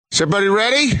Is everybody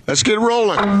ready? Let's get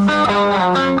rolling.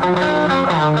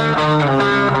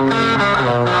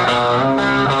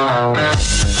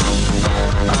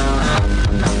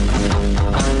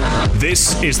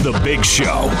 This is The Big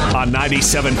Show on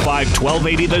 97.5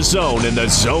 1280 The Zone and The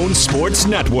Zone Sports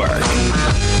Network.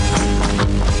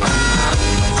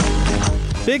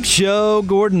 Big Show,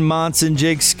 Gordon Monson,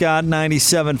 Jake Scott,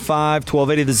 97.5,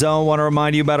 1280 The Zone. Want to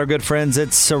remind you about our good friends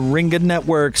at Syringa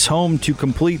Networks, home to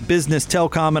complete business,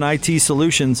 telecom, and IT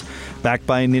solutions, backed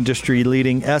by an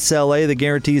industry-leading SLA that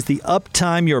guarantees the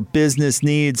uptime your business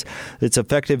needs. It's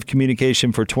effective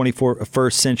communication for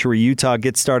 21st century Utah.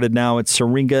 Get started now at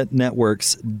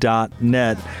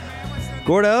syringanetworks.net.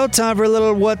 Gordo, time for a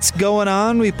little What's Going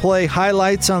On. We play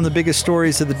highlights on the biggest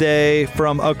stories of the day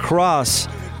from across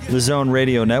the Zone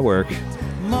Radio Network.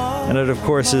 And it, of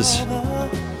course, is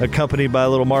accompanied by a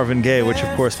little Marvin Gaye, which,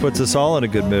 of course, puts us all in a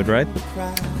good mood, right?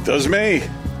 Does me,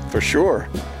 for sure.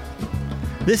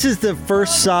 This is the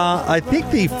first song, I think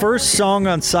the first song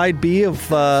on side B of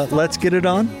Let's Get It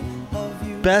On.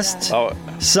 Best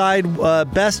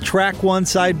track one,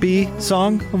 side B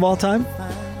song of all time?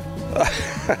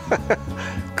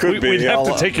 We'd have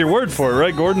to take your word for it,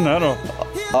 right, Gordon? I don't.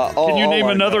 Can you name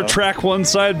another track one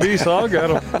side B song? I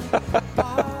don't.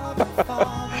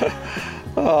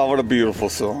 Oh, what a beautiful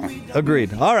song!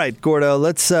 Agreed. All right, Gordo,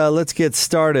 let's get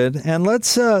started, and let's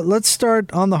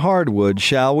start on the hardwood,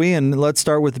 shall we? And let's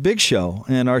start with the Big Show.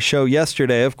 And our show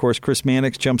yesterday, of course, Chris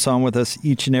Mannix jumps on with us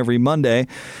each and every Monday,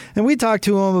 and we talked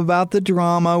to him about the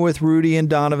drama with Rudy and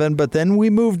Donovan. But then we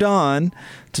moved on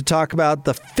to talk about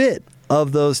the fit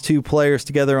of those two players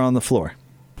together on the floor.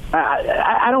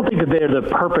 I don't think that they're the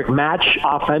perfect match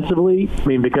offensively. I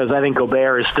mean, because I think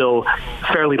Gobert is still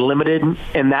fairly limited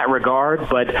in that regard.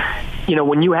 But, you know,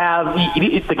 when you have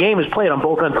the game is played on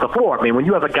both ends of the floor. I mean, when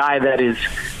you have a guy that is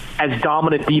as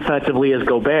dominant defensively as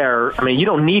Gobert, I mean, you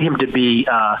don't need him to be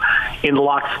in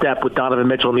lockstep with Donovan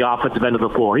Mitchell on the offensive end of the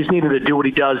floor. He's needed to do what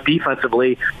he does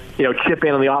defensively, you know, chip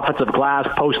in on the offensive glass,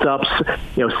 post-ups,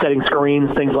 you know, setting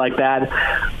screens, things like that,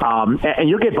 and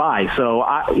you'll get by. So,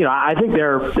 I think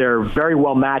they're very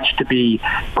well matched to be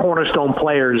cornerstone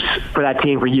players for that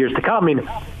team for years to come. I mean,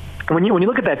 when you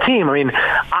look at that team, I mean,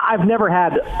 I've never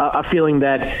had a feeling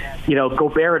that, you know,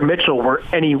 Gobert and Mitchell were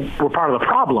part of the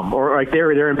problem, or like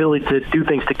their ability to do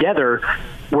things together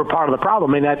were part of the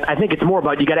problem. I mean, I think it's more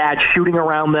about you got to add shooting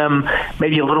around them,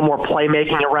 maybe a little more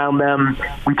playmaking around them.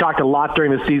 We talked a lot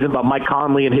during the season about Mike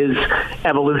Conley and his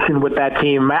evolution with that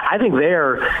team. I think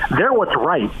they're what's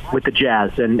right with the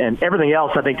Jazz, and everything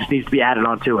else I think just needs to be added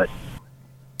onto it.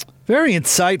 Very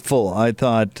insightful, I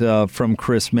thought, from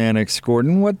Chris Mannix.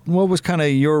 Gordon, what was kind of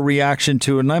your reaction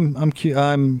to it? And I'm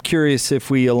curious if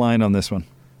we align on this one.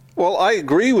 Well, I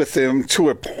agree with him to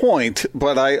a point,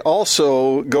 but I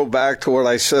also go back to what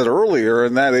I said earlier,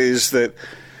 and that is that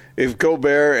if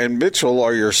Gobert and Mitchell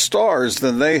are your stars,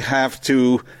 then they have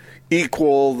to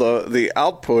equal the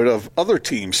output of other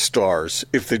teams' stars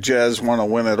if the Jazz want to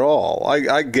win at all.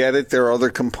 I get it. There are other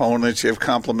components. You have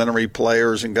complementary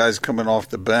players and guys coming off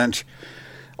the bench.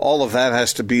 All of that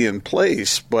has to be in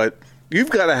place, but you've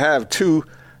got to have two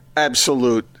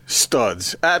absolute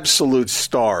studs, absolute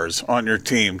stars on your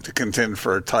team to contend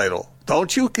for a title.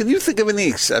 Don't you? Can you think of any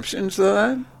exceptions to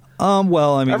that?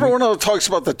 Well, I mean, everyone talks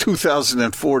about the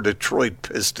 2004 Detroit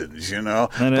Pistons, you know.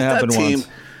 And it happened once.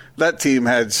 That team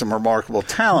had some remarkable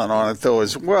talent on it, though,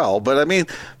 as well. But, I mean,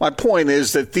 my point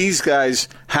is that these guys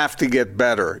have to get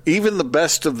better. Even the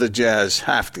best of the Jazz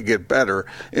have to get better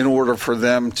in order for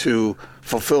them to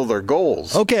fulfill their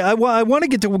goals. Okay, I want to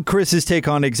get to Chris's take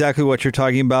on exactly what you're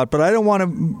talking about, but I don't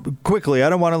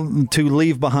want to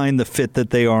leave behind the fit that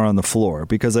they are on the floor,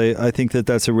 because I think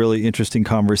that's a really interesting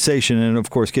conversation. And, of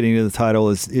course, getting to the title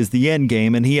is the end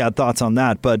game, and he had thoughts on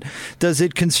that. But does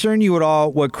it concern you at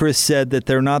all what Chris said, that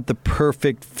they're not the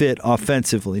perfect fit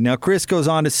offensively? Now, Chris goes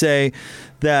on to say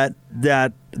that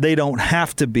they don't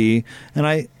have to be, and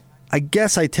I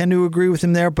guess I tend to agree with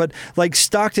him there, but like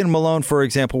Stockton and Malone, for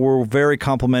example, were very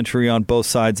complimentary on both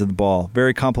sides of the ball,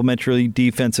 very complimentary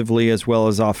defensively as well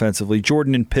as offensively.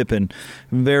 Jordan and Pippen,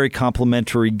 very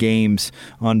complimentary games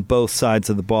on both sides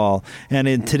of the ball. And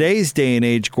in today's day and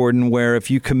age, Gordon, where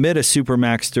if you commit a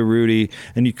supermax to Rudy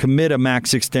and you commit a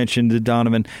max extension to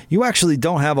Donovan, you actually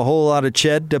don't have a whole lot of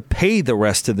ched to pay the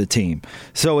rest of the team.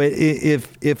 So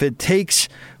if it takes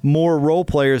more role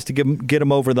players to get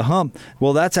them over the hump,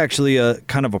 well, that's actually a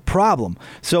kind of a problem.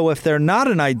 So if they're not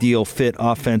an ideal fit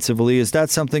offensively, is that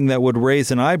something that would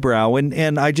raise an eyebrow?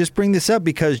 And I just bring this up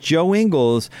because Joe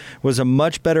Ingles was a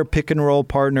much better pick-and-roll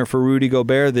partner for Rudy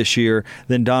Gobert this year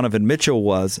than Donovan Mitchell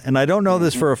was. And I don't know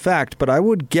this for a fact, but I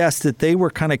would guess that they were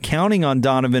kind of counting on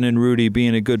Donovan and Rudy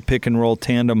being a good pick-and-roll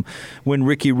tandem when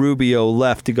Ricky Rubio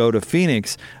left to go to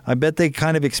Phoenix. I bet they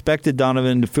kind of expected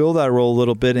Donovan to fill that role a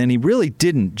little bit, and he really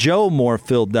didn't. Joe more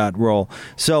filled that role.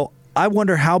 So I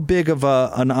wonder how big of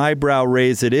an eyebrow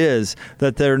raise it is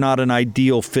that they're not an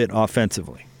ideal fit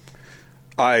offensively.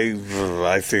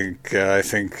 I think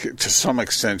to some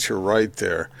extent you're right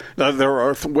there. Now, there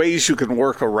are ways you can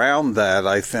work around that,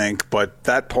 I think, but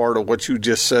that part of what you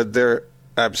just said there,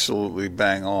 absolutely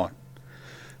bang on.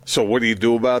 So what do you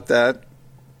do about that?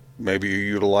 Maybe you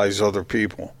utilize other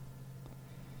people.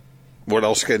 What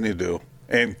else can you do?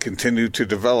 And continue to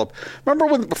develop. Remember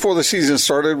when before the season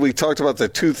started, we talked about the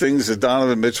two things that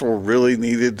Donovan Mitchell really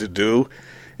needed to do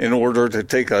in order to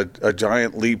take a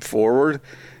giant leap forward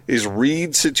is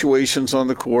read situations on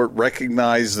the court,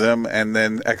 recognize them, and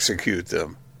then execute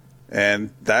them. And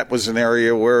that was an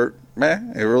area where,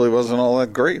 it really wasn't all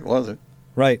that great, was it?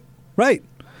 Right.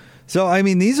 So, I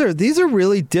mean, these are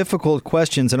really difficult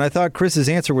questions, and I thought Chris's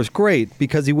answer was great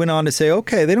because he went on to say,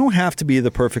 okay, they don't have to be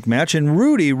the perfect match, and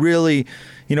Rudy really,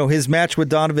 his match with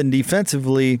Donovan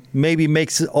defensively maybe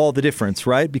makes all the difference,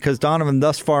 right? Because Donovan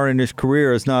thus far in his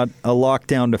career is not a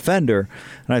lockdown defender,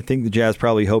 and I think the Jazz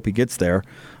probably hope he gets there,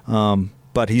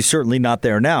 but he's certainly not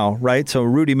there now, right? So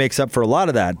Rudy makes up for a lot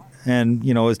of that. And,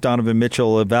 as Donovan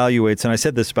Mitchell evaluates, and I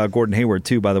said this about Gordon Hayward,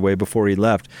 too, by the way, before he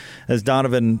left, as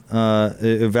Donovan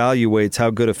evaluates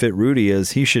how good a fit Rudy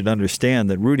is, he should understand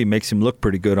that Rudy makes him look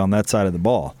pretty good on that side of the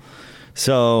ball.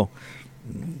 So,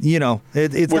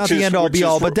 it's not the end-all,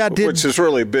 be-all, but that did... Which is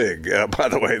really big, by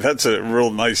the way. That's a real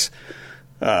nice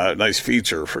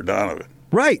feature for Donovan.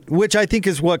 Right, which I think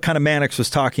is what kind of Mannix was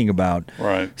talking about.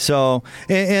 Right. So,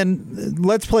 and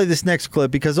let's play this next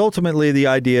clip because ultimately the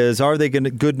idea is: are they a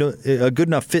good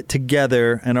enough fit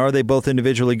together, and are they both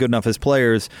individually good enough as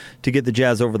players to get the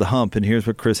Jazz over the hump? And here's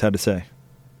what Chris had to say.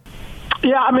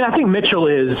 Yeah, I mean, I think Mitchell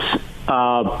is.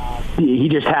 He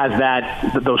just has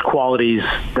those qualities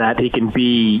that he can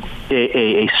be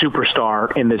a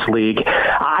superstar in this league.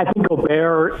 I think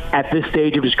Gobert, at this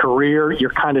stage of his career,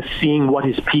 you're kind of seeing what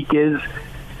his peak is.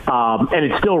 And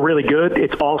it's still really good.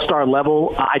 It's all-star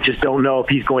level. I just don't know if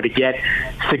he's going to get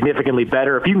significantly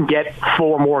better. If you can get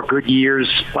 4 more good years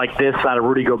like this out of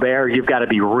Rudy Gobert, you've got to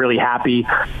be really happy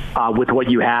with what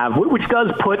you have, which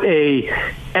does put a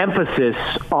emphasis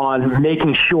on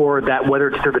making sure that whether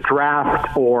it's through the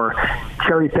draft or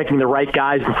cherry-picking the right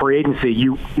guys in free agency,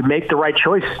 you make the right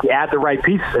choices, you add the right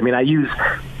pieces. I mean, I use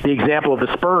the example of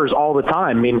the Spurs all the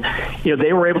time. I mean,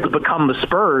 they were able to become the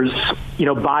Spurs,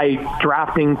 by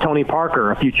drafting Tony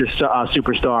Parker, a future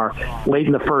superstar, late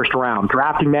in the first round,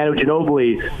 drafting Manu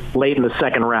Ginobili late in the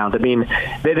second round. I mean,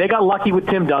 they got lucky with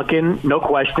Tim Duncan, no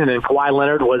question, and Kawhi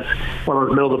Leonard was one of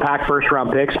those middle-of-the-pack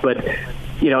first-round picks, but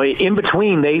in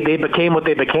between, they became what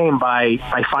they became by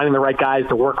finding the right guys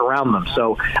to work around them.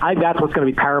 So I think that's what's going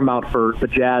to be paramount for the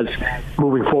Jazz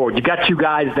moving forward. You got two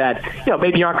guys that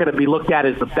maybe aren't going to be looked at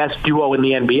as the best duo in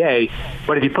the NBA,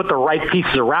 but if you put the right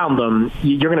pieces around them,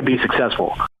 you're going to be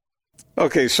successful.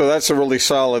 Okay, so that's a really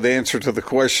solid answer to the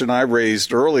question I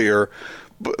raised earlier.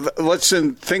 But let's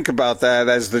then think about that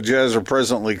as the Jazz are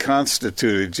presently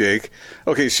constituted, Jake.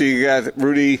 Okay, so you got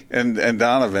Rudy and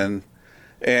Donovan.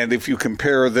 And if you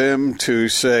compare them to,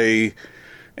 say,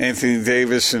 Anthony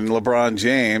Davis and LeBron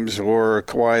James or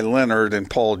Kawhi Leonard and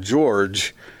Paul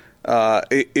George,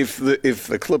 if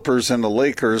the Clippers and the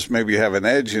Lakers maybe have an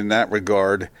edge in that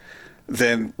regard,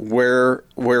 then where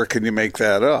can you make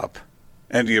that up?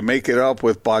 And do you make it up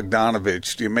with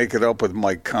Bogdanovich? Do you make it up with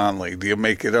Mike Conley? Do you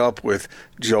make it up with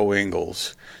Joe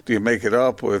Ingles? Do you make it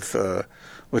up with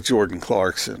Jordan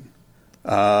Clarkson?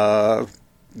 That's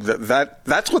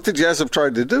what the Jazz have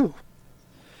tried to do.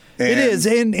 It is,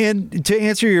 and to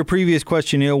answer your previous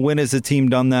question, when has a team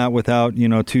done that without 2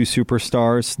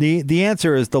 superstars? The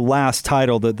answer is the last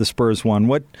title that the Spurs won.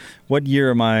 What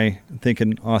year am I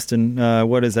thinking, Austin?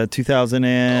 What is that?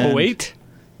 2008?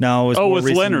 No, it was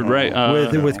with Leonard, right?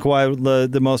 With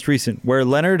Kawhi, the most recent, where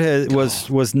Leonard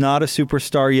was not a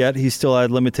superstar yet. He still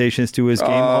had limitations to his game.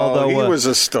 Although he was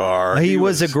a star. He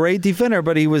was a great defender,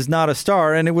 but he was not a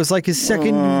star, and it was like his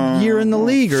second year in the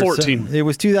league. 14. It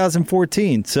was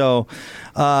 2014. So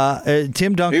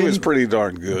Tim Duncan. He was pretty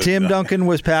darn good. Tim Duncan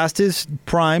was past his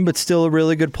prime, but still a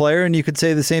really good player, and you could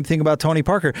say the same thing about Tony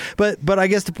Parker. But I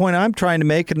guess the point I'm trying to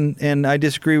make, and I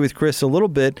disagree with Chris a little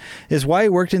bit, is why he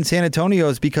worked in San Antonio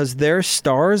is because their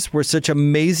stars were such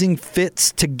amazing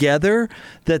fits together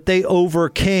that they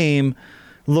overcame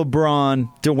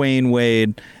LeBron, Dwayne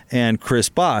Wade, and Chris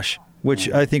Bosh, which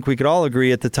I think we could all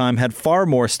agree at the time had far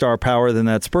more star power than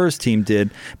that Spurs team did.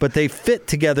 But they fit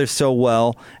together so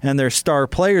well, and their star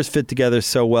players fit together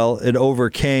so well, it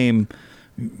overcame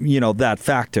that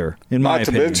factor, in my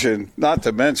opinion. Not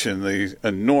to mention the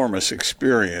enormous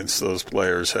experience those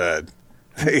players had.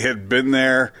 They had been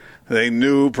there. They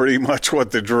knew pretty much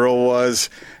what the drill was,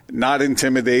 not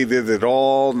intimidated at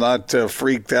all, not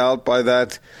freaked out by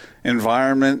that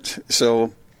environment.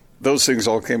 So those things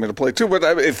all came into play too. But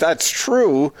if that's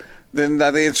true, then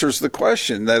that answers the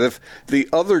question that if the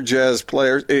other Jazz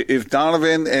players, if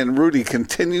Donovan and Rudy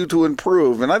continue to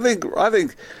improve, and I think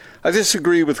I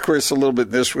disagree with Chris a little bit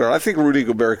in this regard. I think Rudy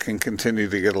Gobert can continue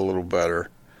to get a little better.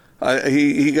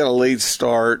 He got a late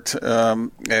start,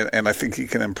 and I think he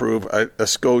can improve a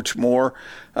scotch more.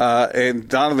 And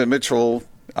Donovan Mitchell,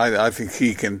 I think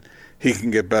he can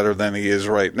get better than he is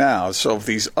right now. So if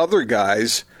these other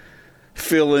guys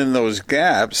fill in those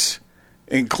gaps,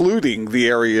 including the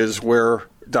areas where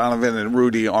Donovan and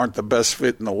Rudy aren't the best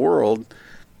fit in the world,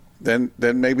 then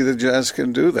maybe the Jazz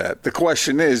can do that. The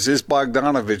question is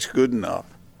Bogdanovich good enough?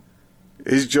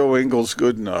 Is Joe Ingles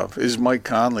good enough? Is Mike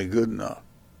Conley good enough?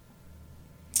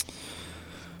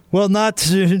 Well, not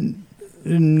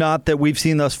that we've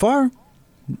seen thus far.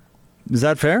 Is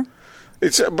that fair?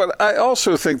 But I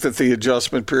also think that the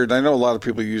adjustment period, I know a lot of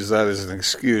people use that as an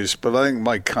excuse, but I think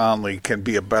Mike Conley can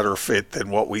be a better fit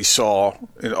than what we saw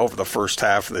over the first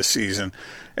half of the season.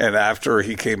 And after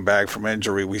he came back from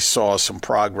injury, we saw some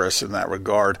progress in that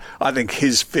regard. I think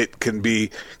his fit can be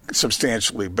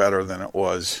substantially better than it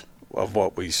was of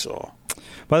what we saw.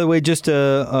 By the way, just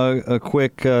a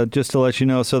quick, just to let you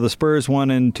know, so the Spurs won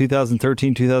in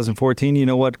 2013, 2014. You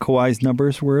know what Kawhi's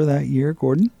numbers were that year,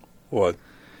 Gordon? What?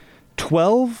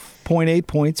 12.8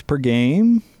 points per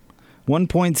game,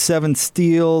 1.7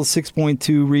 steals,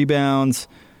 6.2 rebounds.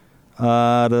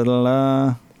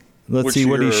 Let's see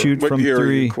what he shoot from year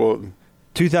three. Are you quoting?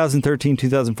 2013,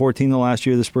 2014, the last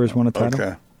year the Spurs won a title.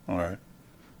 Okay, all right.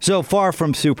 So far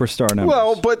from superstar numbers.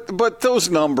 Well, but those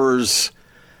numbers,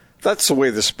 that's the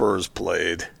way the Spurs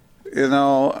played.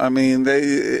 I mean,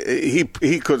 he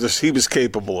was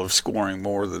capable of scoring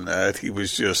more than that.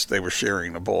 They were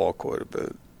sharing the ball quite a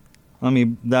bit. I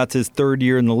mean, that's his third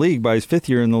year in the league. By his fifth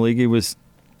year in the league, he was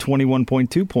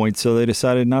 21.2 points, so they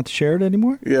decided not to share it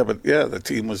anymore? Yeah, but the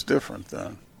team was different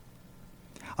then.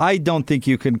 I don't think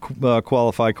you can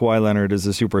qualify Kawhi Leonard as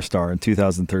a superstar in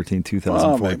 2013,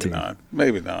 2014. Well,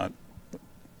 maybe not.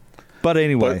 But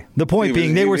anyway, the point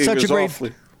being, they were such a great...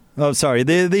 Oh, sorry.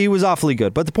 He was awfully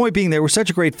good. But the point being, they were such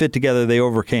a great fit together, they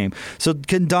overcame. So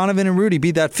can Donovan and Rudy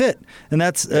be that fit? And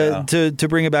that's, to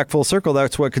bring it back full circle,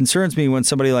 that's what concerns me when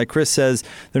somebody like Chris says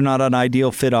they're not an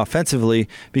ideal fit offensively,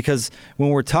 because when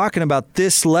we're talking about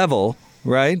this level,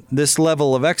 right, this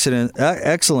level of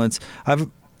excellence,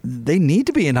 they need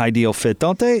to be an ideal fit,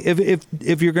 don't they?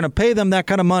 If you're going to pay them that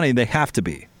kind of money, they have to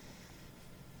be.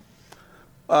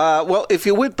 Well, if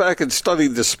you went back and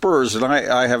studied the Spurs, and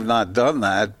I have not done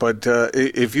that, but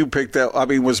if you picked out, I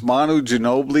mean, was Manu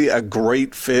Ginobili a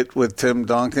great fit with Tim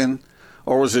Duncan?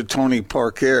 Or was it Tony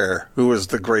Parker who was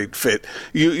the great fit?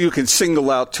 You can single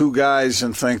out two guys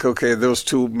and think, okay, those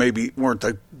two maybe weren't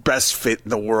the best fit in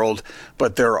the world,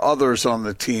 but there are others on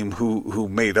the team who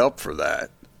made up for that.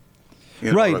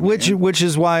 You know right, what I mean? which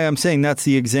is why I'm saying that's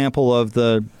the example of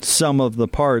the sum of the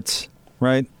parts,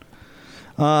 right?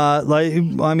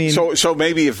 So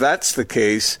maybe if that's the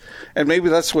case, and maybe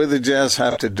that's the way the Jazz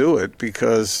have to do it,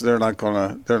 because they're not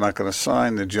gonna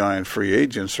sign the giant free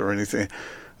agents or anything.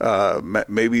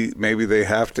 Maybe they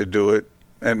have to do it,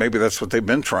 and maybe that's what they've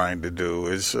been trying to do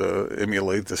is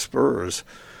emulate the Spurs,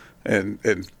 and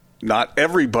not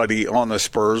everybody on the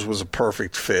Spurs was a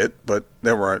perfect fit, but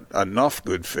there were enough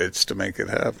good fits to make it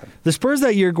happen. The Spurs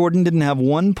that year, Gordon, didn't have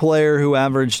one player who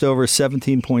averaged over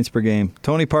 17 points per game.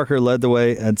 Tony Parker led the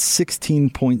way at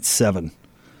 16.7.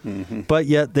 Mm-hmm. But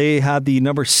yet they had the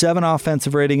number 7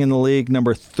 offensive rating in the league,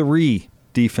 number 3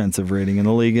 defensive rating in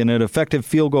the league, and an effective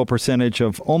field goal percentage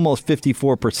of almost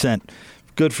 54%.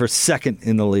 Good for second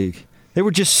in the league. They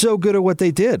were just so good at what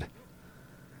they did.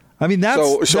 I mean, that's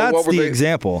the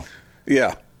example.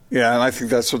 Yeah, and I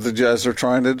think that's what the Jazz are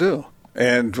trying to do,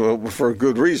 and for a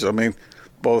good reason. I mean,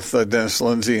 both Dennis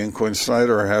Lindsey and Quinn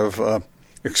Snyder have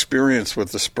experience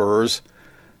with the Spurs,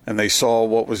 and they saw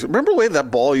what was. Remember the way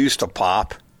that ball used to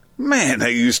pop? Man,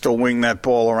 they used to wing that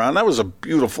ball around. That was a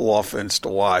beautiful offense to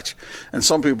watch. And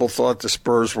some people thought the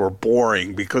Spurs were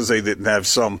boring because they didn't have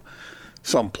some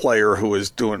player who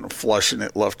was flushing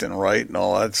it left and right and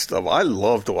all that stuff. I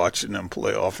loved watching them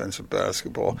play offensive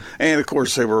basketball. And, of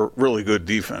course, they were really good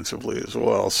defensively as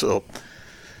well. So,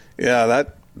 yeah,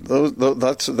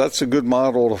 that's a good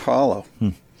model to follow.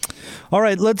 All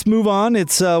right, let's move on.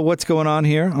 It's What's Going On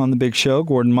here on The Big Show.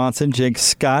 Gordon Monson, Jake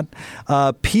Scott.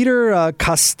 Peter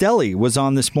Costelli was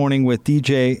on this morning with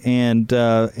DJ and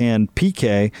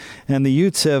PK. And the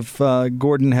Utes have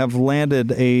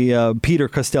landed a Peter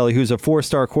Costelli, who's a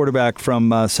 4-star quarterback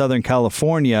from Southern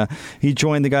California. He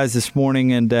joined the guys this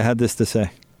morning and had this to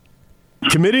say.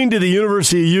 Committing to the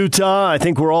University of Utah, I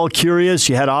think we're all curious.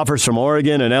 You had offers from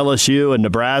Oregon and LSU and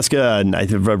Nebraska, and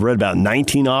I've read about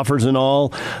 19 offers in all.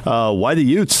 Why the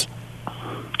Utes?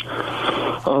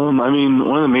 I mean,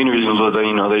 one of the main reasons was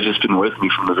that, they've just been with me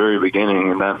from the very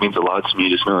beginning, and that means a lot to me,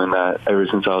 just knowing that ever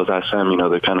since I was at Sam,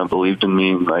 they kind of believed in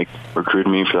me and,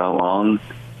 recruited me for that long.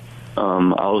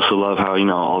 I also love how,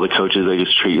 all the coaches, they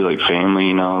just treat you like family,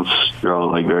 you're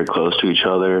all, very close to each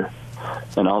other.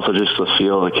 And also just the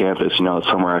feel of the campus, it's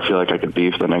somewhere I feel like I could be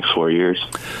for the next 4 years.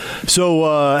 So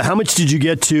how much did you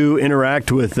get to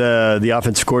interact with the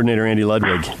offensive coordinator, Andy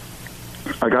Ludwig?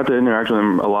 I got to interact with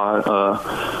him a lot.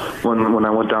 When I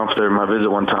went down for my visit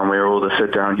one time, we were able to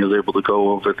sit down. He was able to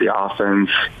go over the offense.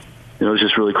 It was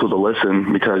just really cool to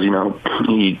listen because,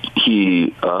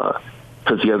 he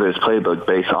puts together his playbook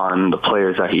based on the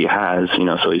players that he has,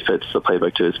 so he fits the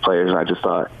playbook to his players. And I just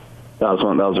thought, that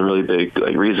was a really big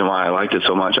reason why I liked it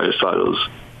so much. I just thought it was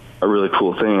a really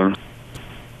cool thing.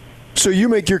 So you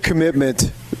make your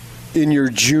commitment in your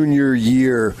junior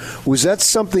year. Was that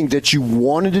something that you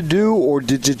wanted to do, or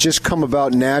did it just come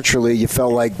about naturally? You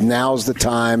felt like now's the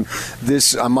time.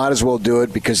 I might as well do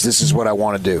it because this is what I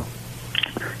want to do.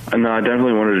 No, I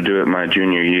definitely wanted to do it my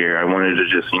junior year. I wanted to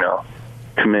just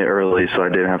commit early so I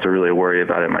didn't have to really worry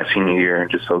about it my senior year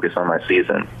and just focus on my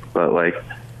season. But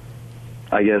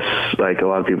I guess, a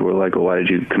lot of people were like, well, why did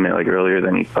you commit, earlier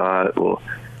than you thought? Well,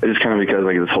 it's just kind of because,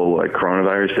 this whole,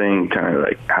 coronavirus thing kind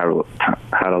of,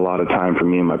 had a lot of time for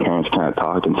me and my parents to kind of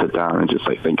talk and sit down and just,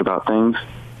 think about things.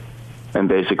 And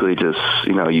basically just,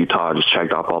 Utah just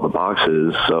checked off all the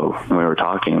boxes. So when we were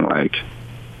talking, it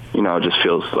just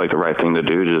feels like the right thing to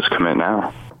do to just commit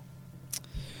now.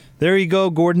 There you go,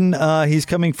 Gordon. He's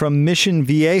coming from Mission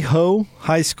Viejo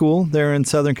High School there in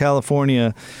Southern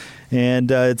California.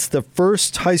 And it's the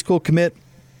first high school commit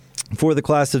for the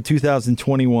class of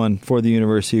 2021 for the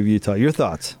University of Utah. Your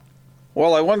thoughts?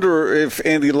 Well, I wonder if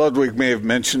Andy Ludwig may have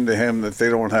mentioned to him that they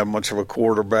don't have much of a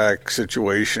quarterback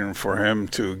situation for him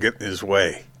to get in his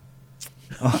way.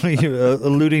 You're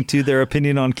alluding to their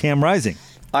opinion on Cam Rising.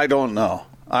 I don't know.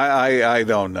 I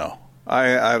don't know.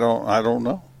 I don't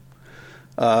know.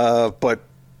 But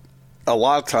a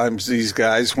lot of times these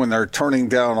guys, when they're turning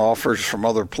down offers from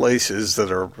other places that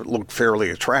look fairly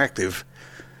attractive,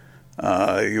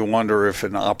 you wonder if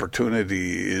an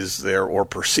opportunity is there or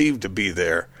perceived to be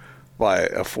there by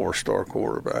a 4-star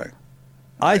quarterback.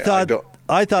 I thought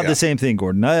the same thing,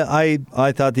 Gordon. I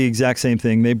thought the exact same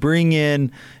thing. They bring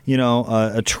in,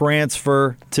 a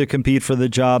transfer to compete for the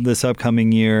job this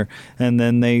upcoming year, and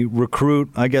then they recruit.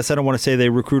 I guess I don't want to say they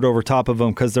recruit over top of him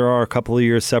because there are a couple of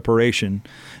years separation.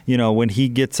 When he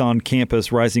gets on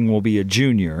campus, Rising will be a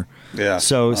junior. Yeah.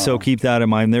 So keep that in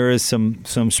mind. There is some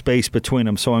space between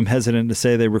them. So I'm hesitant to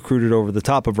say they recruited over the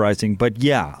top of Rising. But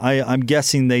yeah, I'm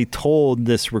guessing they told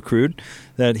this recruit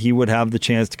that he would have the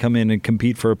chance to come in and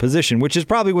compete for a position, which is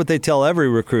probably what they tell every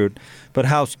recruit. But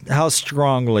how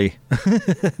strongly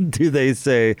do they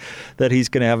say that he's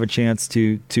going to have a chance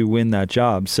to win that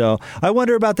job? So I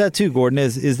wonder about that too, Gordon.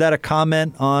 Is that a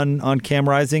comment on Cam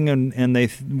Rising and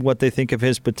what they think of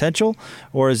his potential,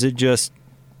 or is it just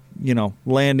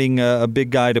landing a big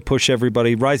guy to push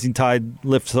everybody? Rising tide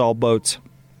lifts all boats.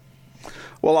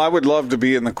 Well, I would love to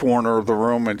be in the corner of the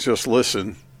room and just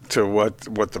listen to what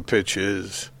the pitch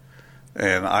is,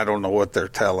 and I don't know what they're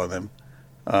telling him.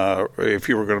 If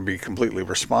you were going to be completely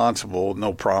responsible,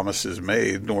 no promises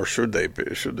made, nor should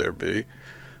there be.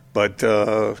 But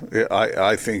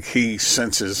I think he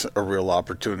senses a real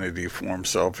opportunity for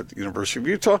himself at the University of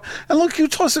Utah. And look,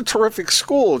 Utah's a terrific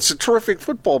school. It's a terrific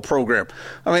football program.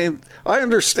 I mean, I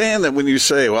understand that when you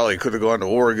say, well, he could have gone to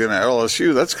Oregon or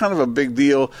LSU, that's kind of a big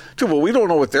deal, too. But we don't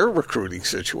know what their recruiting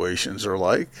situations are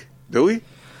like, do we?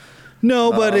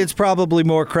 No, but it's probably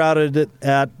more crowded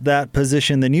at that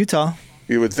position than Utah.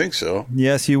 You would think so.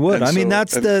 Yes, you would. I mean,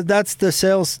 that's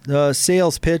the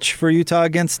sales pitch for Utah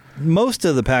against most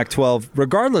of the Pac-12,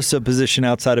 regardless of position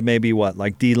outside of maybe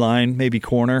like D-line, maybe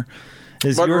corner.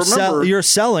 Is you're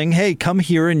selling, hey, come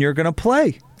here and you're going to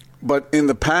play. But in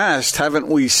the past, haven't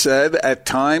we said at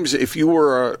times, if you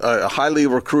were a highly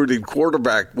recruited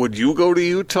quarterback, would you go to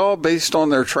Utah based on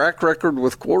their track record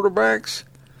with quarterbacks?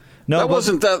 No, that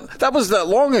wasn't that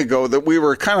long ago that we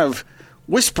were kind of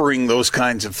whispering those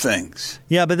kinds of things.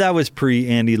 Yeah, but that was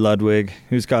pre-Andy Ludwig,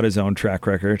 who's got his own track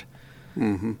record.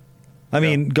 Mm-hmm. I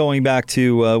mean, going back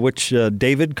to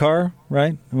David Carr,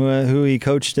 right, who he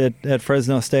coached at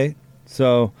Fresno State.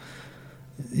 So,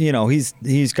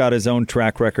 he's got his own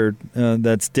track record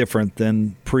that's different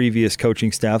than previous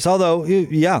coaching staffs. Although,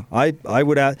 yeah, I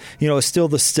would add, it's still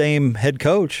the same head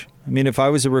coach. I mean, if I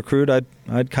was a recruit,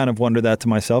 I'd kind of wonder that to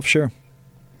myself, sure.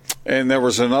 And there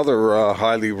was another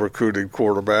highly recruited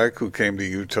quarterback who came to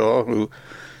Utah who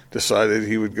decided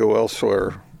he would go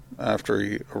elsewhere after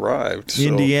he arrived. So,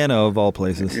 Indiana, of all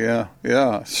places. Yeah.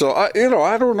 So, I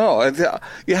don't know.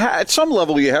 At some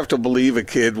level, you have to believe a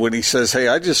kid when he says, hey,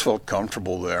 I just felt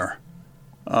comfortable there.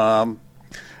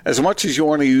 As much as you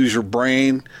want to use your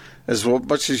brain, as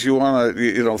much as you want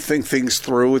to think things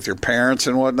through with your parents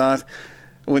and whatnot,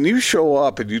 when you show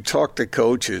up and you talk to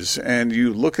coaches and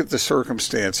you look at the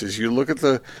circumstances, you look at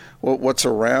what's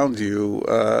around you,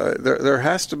 there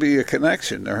has to be a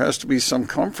connection. There has to be some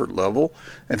comfort level,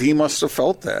 and he must have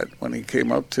felt that when he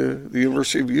came up to the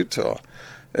University of Utah.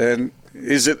 And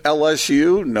is it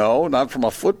LSU? No, not from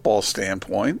a football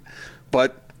standpoint,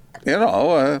 but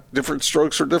different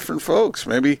strokes for different folks.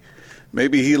 Maybe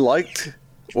he liked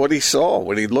what he saw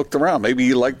when he looked around. Maybe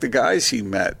he liked the guys he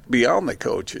met beyond the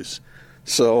coaches.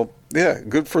 So, yeah,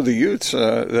 good for the Utes.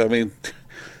 I mean,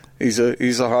 he's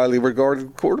a highly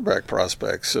regarded quarterback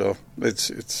prospect. So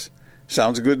it's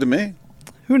sounds good to me.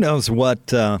 Who knows what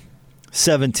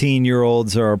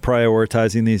 17-year-olds are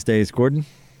prioritizing these days, Gordon?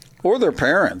 Or their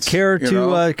parents. Care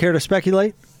to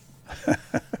speculate?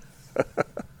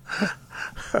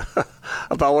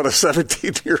 About what a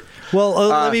 17-year. Well,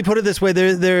 let me put it this way: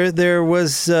 there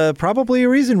was probably a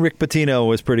reason Rick Pitino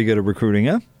was pretty good at recruiting,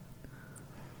 huh?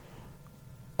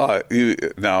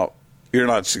 Now, you're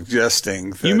not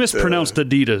suggesting that... You mispronounced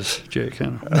Adidas, Jake.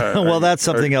 Well, that's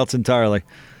something else entirely.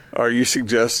 Are you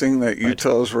suggesting that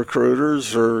Utah's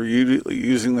recruiters are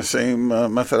using the same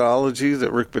methodology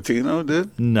that Rick Pitino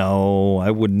did? No,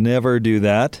 I would never do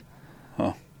that.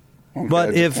 Huh. Okay,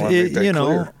 but if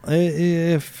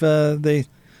they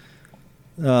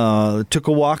took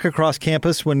a walk across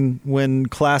campus when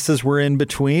classes were in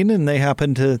between, and they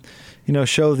happened to,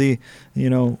 show the,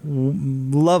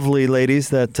 lovely ladies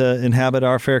that inhabit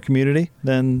our fair community,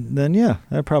 then yeah,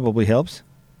 that probably helps.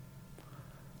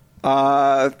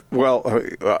 Well,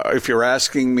 if you're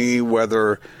asking me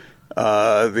whether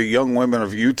the young women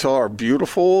of Utah are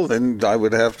beautiful, then I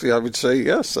would say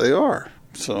yes, they are.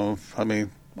 So, I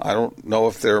mean, I don't know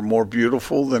if they're more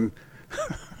beautiful than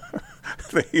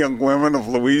the young women of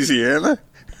Louisiana.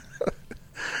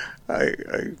 I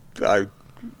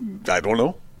don't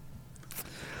know.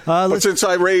 But since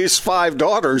I raised 5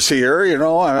 daughters here,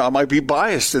 I might be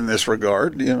biased in this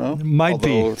regard. Might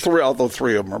be. Although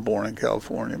 3 of them are born in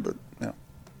California, but yeah.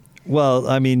 Well,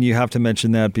 I mean, you have to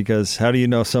mention that because how do you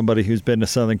know somebody who's been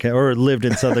to or lived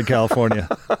in Southern California?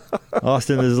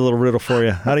 Austin, there's a little riddle for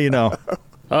you. How do you know?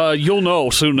 You'll know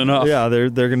soon enough. Yeah, they're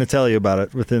going to tell you about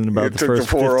it within about the first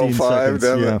 15 seconds.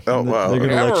 Yeah. Oh, wow. They're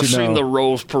going to let you know. Ever seen the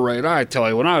Rose Parade? I tell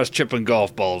you, when I was chipping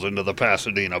golf balls into the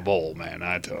Pasadena Bowl, man,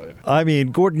 I tell you. I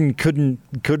mean, Gordon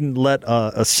couldn't let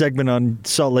a segment on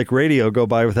Salt Lake Radio go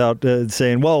by without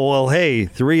saying, well, hey,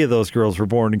 3 of those girls were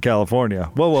born in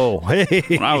California. Whoa, hey.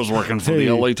 When I was working for the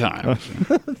LA Times.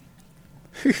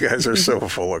 You guys are so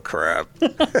full of crap.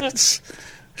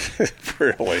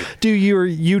 Really. Do your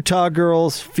Utah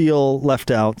girls feel left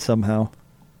out somehow?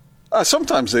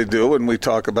 Sometimes they do when we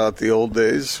talk about the old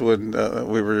days when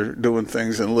we were doing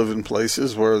things and living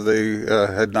places where they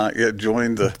had not yet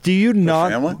joined the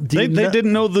family. They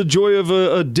didn't know the joy of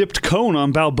a dipped cone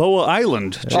on Balboa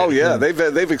Island. Oh, yeah.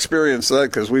 They've experienced that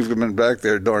because we've been back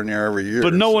there darn near every year.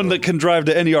 But no one that can drive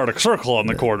to any Arctic Circle on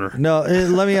the corner. No,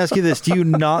 let me ask you this. Do you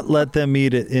not let them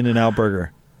eat at In-N-Out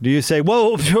Burger? Do you say,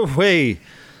 whoa, wait,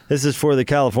 This is for the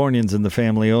Californians in the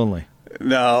family only.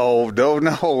 No.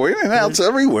 In-and-outs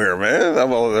everywhere, man.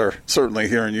 Well, they're certainly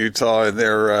here in Utah, and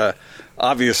they're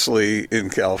obviously in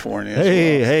California.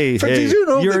 Hey. Did you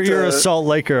know you're a Salt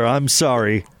Laker. I'm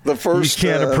sorry. The first, you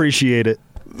can't appreciate it.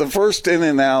 The first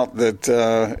In-N-Out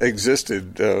that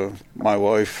existed, my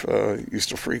wife used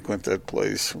to frequent that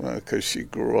place because she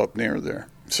grew up near there.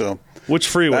 So which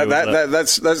freeway?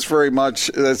 That's very much.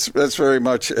 That's very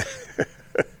much.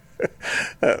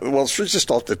 Well, it's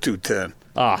just off the 210.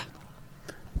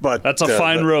 But that's a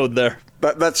fine road there.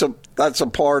 That's a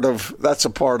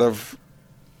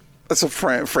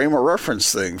frame of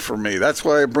reference thing for me. That's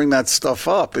why I bring that stuff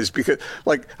up, is because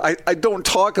I don't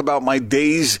talk about my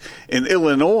days in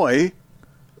Illinois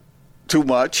too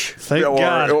much, Thank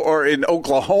God. or in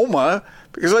Oklahoma,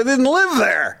 because I didn't live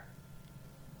there.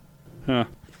 Huh.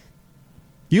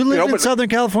 You lived in Southern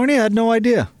California? I had no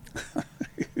idea.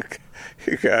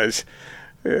 You guys,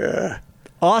 yeah.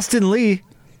 Austin Lee,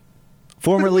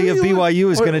 formerly of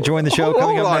BYU, is going to join the show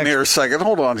coming up next.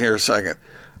 Hold on here a second.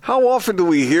 How often do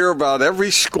we hear about every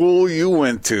school you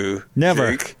went to?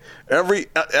 Never. Jake?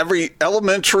 Every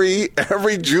elementary,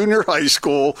 every junior high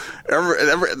school,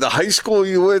 every the high school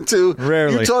you went to.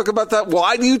 Rarely. You talk about that.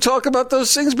 Why do you talk about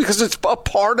those things? Because it's a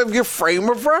part of your frame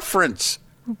of reference.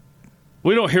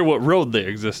 We don't hear what road they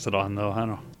existed on, though. I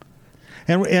don't.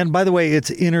 And by the way, it's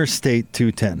Interstate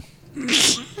 210.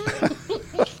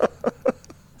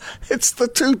 It's the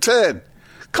 210.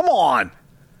 Come on.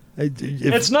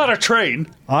 It's not a train.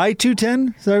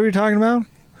 I-210? Is that what you're talking about?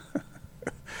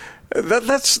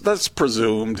 That's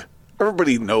presumed.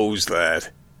 Everybody knows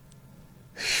that.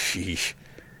 Sheesh.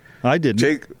 I didn't.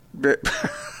 Jake,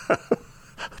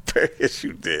 yes,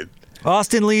 you did.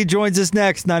 Austin Lee joins us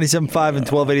next, 97.5 and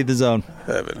 1280 The Zone.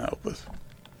 Heaven help us.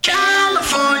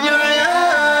 California.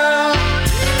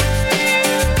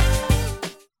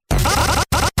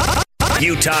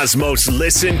 Utah's most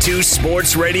listened to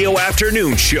sports radio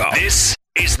afternoon show. This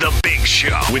is The Big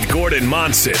Show with Gordon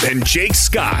Monson and Jake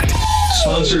Scott.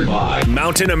 Sponsored by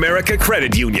Mountain America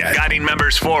Credit Union, guiding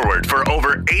members forward for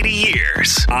over 80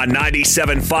 years. On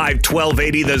 97.5,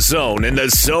 1280 The Zone and The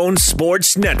Zone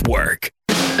Sports Network.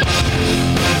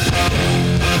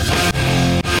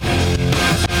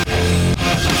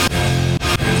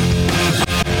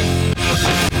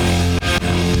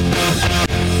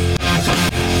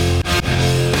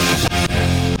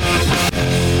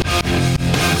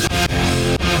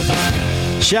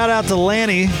 Shout out to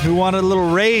Lanny, who wanted a little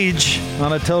rage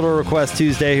on a Total Request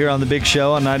Tuesday here on The Big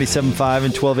Show on 97.5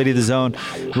 and 1280 The Zone.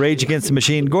 Rage Against the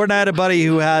Machine. Gordon, I had a buddy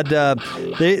who had,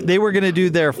 they were going to do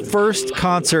their first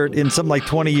concert in something like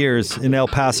 20 years in El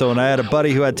Paso, and I had a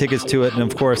buddy who had tickets to it, and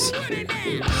of course,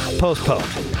 postponed.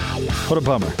 What a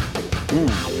bummer.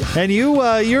 And you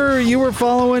were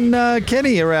following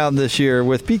Kenny around this year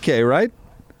with PK, right?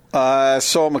 I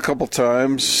saw him a couple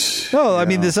times. No, I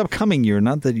mean this upcoming year.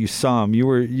 Not that you saw him.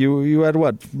 You had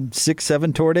what,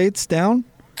 6-7 tour dates down?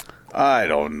 I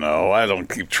don't know. I don't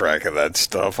keep track of that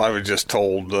stuff. I was just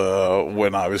told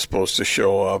when I was supposed to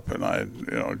show up, and I,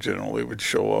 generally would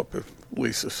show up if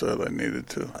Lisa said I needed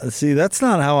to. See, that's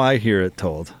not how I hear it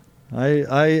told.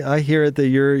 I hear it that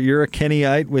you're a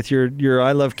Kennyite with your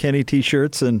I Love Kenny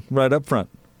T-shirts and right up front.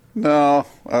 No,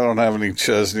 I don't have any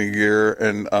Chesney gear,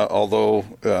 and although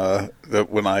that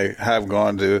when I have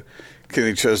gone to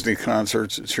Kenny Chesney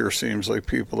concerts, it sure seems like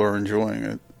people are enjoying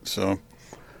it. So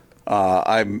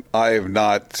I have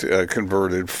not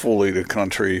converted fully to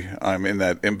country. I'm in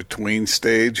that in between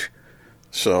stage,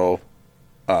 so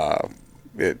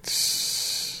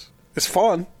it's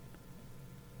fun.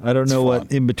 I don't know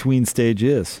what in between stage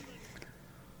is.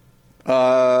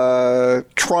 Trying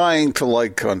to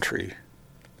like country.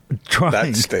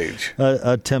 That stage.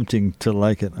 Attempting to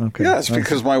like it. Okay. Yes,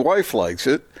 because my wife likes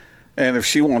it, and if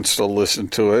she wants to listen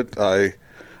to it, there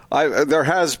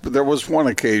was one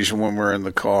occasion when we were in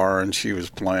the car and she was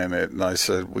playing it, and I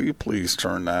said, "Will you please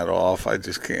turn that off? I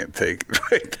just can't take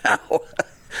it right now."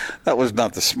 That was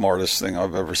not the smartest thing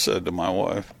I've ever said to my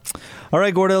wife. All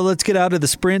right, Gordo, let's get out of the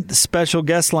Sprint special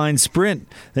guest line. Sprint,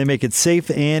 they make it safe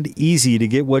and easy to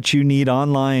get what you need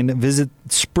online. Visit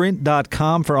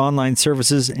sprint.com for online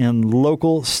services and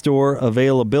local store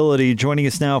availability. Joining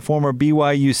us now, former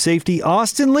BYU safety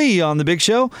Austin Lee on The Big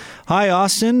Show. Hi,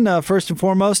 Austin. First and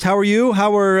foremost, how are you?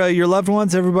 How are your loved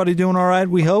ones? Everybody doing all right,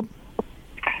 we hope?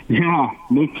 Yeah,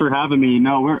 thanks for having me.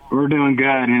 No, we're doing good,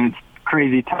 and it's a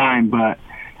crazy time, but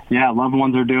yeah, loved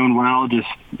ones are doing well. Just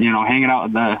hanging out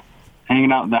at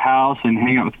the house and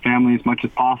hanging out with family as much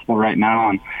as possible right now.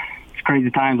 And it's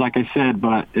crazy times, like I said,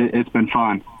 but it's been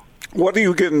fun. What are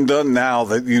you getting done now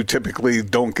that you typically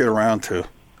don't get around to?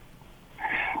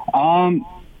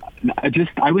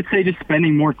 I would say just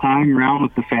spending more time around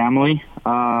with the family.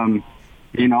 I'm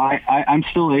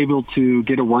still able to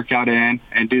get a workout in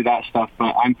and do that stuff,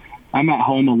 but I'm at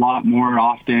home a lot more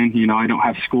often. I don't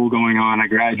have school going on. I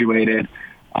graduated,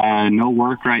 no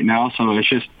work right now. So it's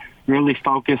just really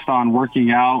focused on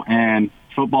working out and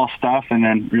football stuff, and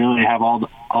then really have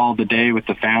all the day with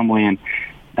the family and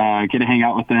get to hang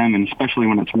out with them. And especially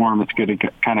when it's warm, it's good to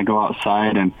kind of go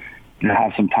outside and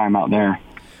have some time out there.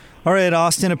 All right,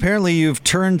 Austin, apparently you've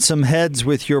turned some heads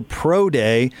with your pro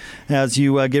day as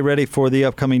you get ready for the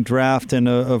upcoming draft and,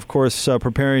 of course,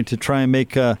 preparing to try and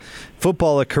make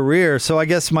football a career. So I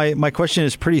guess my question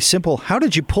is pretty simple. How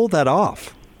did you pull that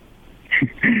off?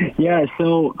 Yeah,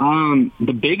 so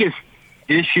the biggest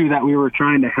issue that we were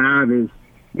trying to have is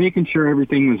making sure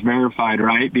everything was verified,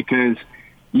 right? Because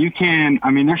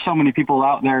there's so many people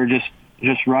out there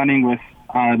just running with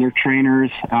their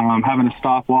trainers, having a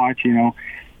stopwatch,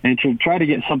 and to try to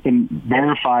get something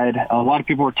verified. A lot of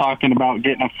people were talking about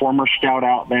getting a former scout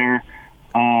out there,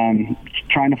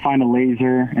 trying to find a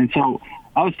laser. And so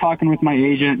I was talking with my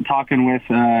agent, talking with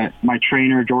my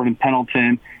trainer, Jordan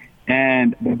Pendleton,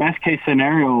 and the best case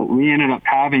scenario we ended up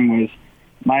having was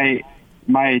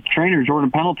my trainer,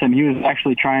 Jordan Pendleton, he was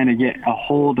actually trying to get a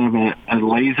hold of a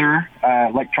laser,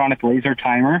 electronic laser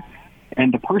timer.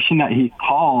 And the person that he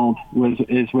called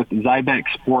is with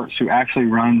Zybex Sports, who actually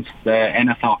runs the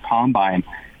NFL Combine.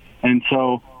 And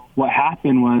so what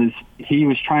happened was he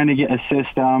was trying to get a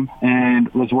system and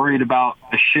was worried about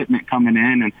a shipment coming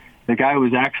in. And the guy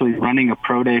was actually running a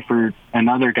pro day for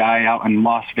another guy out in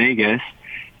Las Vegas.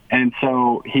 And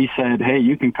so he said, hey,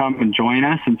 you can come and join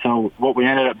us. And so what we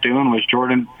ended up doing was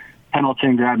Jordan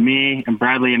Pendleton grabbed me and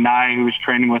Bradley and I, who was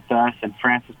training with us, and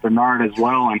Francis Bernard as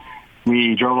well. And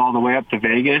we drove all the way up to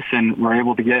Vegas and were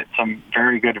able to get some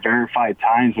very good verified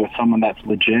times with someone that's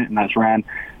legit and that's ran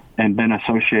and been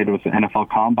associated with the NFL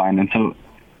Combine. And so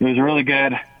it was a really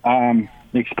good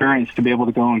experience to be able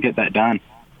to go and get that done.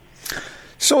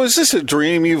 So is this a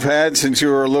dream you've had since you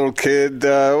were a little kid?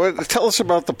 Tell us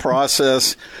about the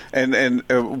process and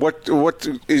what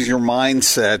is your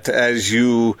mindset as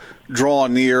you draw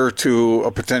near to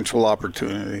a potential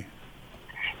opportunity?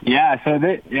 Yeah, so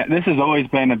this has always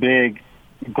been a big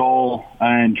goal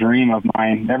and dream of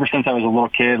mine. Ever since I was a little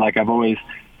kid, I've always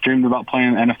dreamed about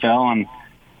playing the NFL,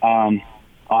 and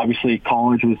obviously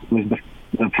college was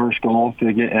the first goal,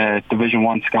 to get a Division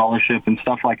I scholarship and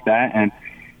stuff like that. And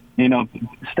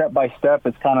step by step,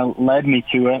 it's kind of led me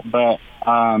to it, but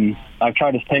I've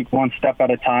tried to take one step at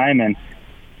a time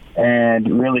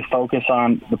and really focus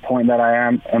on the point that I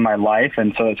am in my life.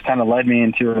 And so it's kind of led me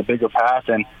into a bigger path.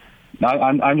 And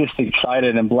I'm just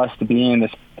excited and blessed to be in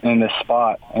this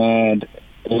spot, and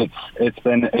it's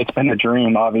been a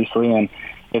dream, obviously, and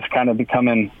it's kind of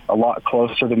becoming a lot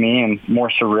closer to me and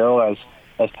more surreal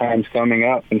as time's coming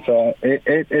up. And so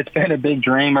it's been a big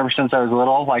dream ever since I was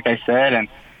little, like I said, and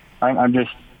I'm just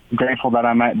grateful that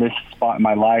I'm at this spot in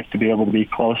my life to be able to be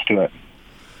close to it.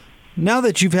 Now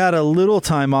that you've had a little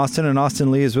time, Austin, and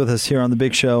Austin Lee is with us here on The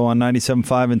Big Show on 97.5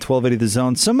 and 1280 The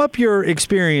Zone, sum up your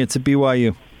experience at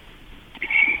BYU.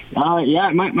 My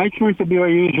experience at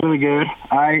BYU is really good.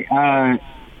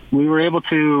 We were able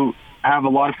to have a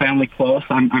lot of family close.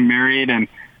 I'm married, and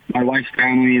my wife's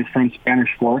family is from Spanish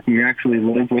Fork. We actually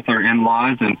live with our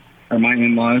in-laws or my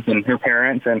in-laws and her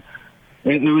parents, and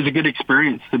it was a good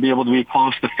experience to be able to be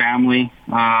close to family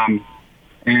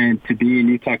and to be in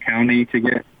Utah County, to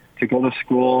go to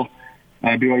school.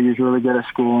 BYU is really good at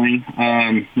schooling,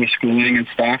 with schooling and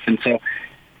stuff, and so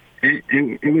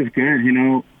it was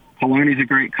good. Kalani's a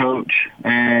great coach,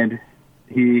 and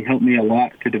he helped me a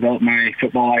lot to develop my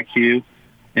football IQ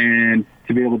and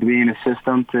to be able to be in a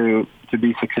system to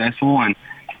be successful. And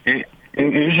it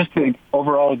was just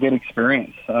overall a good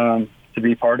experience to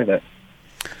be part of it.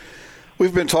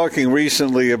 We've been talking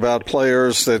recently about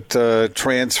players that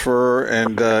transfer,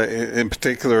 and in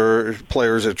particular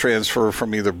players that transfer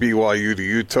from either BYU to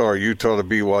Utah or Utah to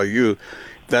BYU.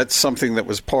 That's something that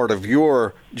was part of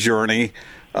your journey.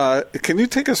 Can you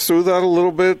take us through that a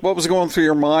little bit? What was going through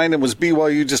your mind, and was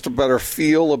BYU just a better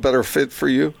fit for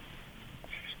you?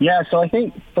 Yeah, so I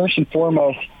think first and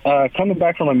foremost, coming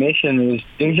back from a mission,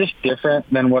 it was just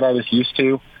different than what I was used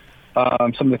to.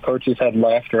 Some of the coaches had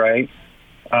left, right,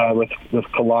 with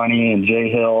Kalani and Jay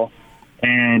Hill.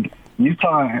 And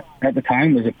Utah at the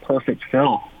time was a perfect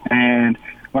fill. And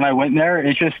when I went there,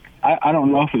 it's just, I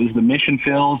don't know if it was the mission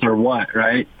fills or what,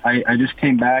 right? I just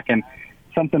came back and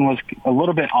something was a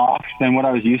little bit off than what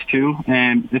I was used to.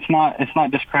 And it's not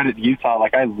discredit to Utah.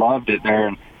 I loved it there.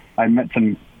 And I met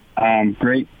some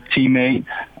great teammates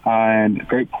and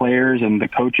great players, and the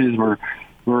coaches were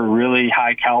were really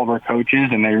high caliber coaches,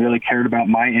 and they really cared about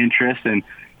my interests and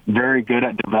very good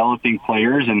at developing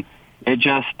players. And it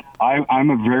just, I'm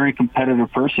a very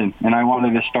competitive person, and I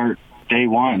wanted to start day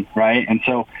one, right? And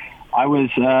so I was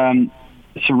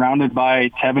surrounded by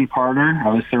Tevin Carter. I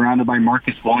was surrounded by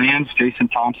Marcus Williams, Jason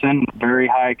Thompson, very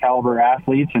high caliber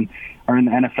athletes and are in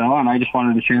the NFL. And I just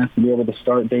wanted a chance to be able to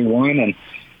start day one.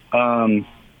 And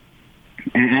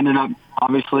it ended up,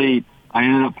 obviously, I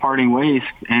ended up parting ways,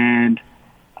 and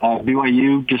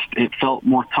BYU just, it felt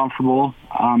more comfortable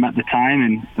at the time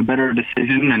and a better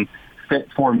decision and fit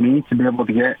for me to be able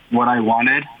to get what I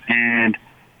wanted. And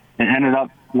it ended up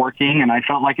working, and I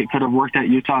felt like it could have worked at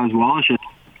Utah as well. It's just,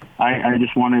 I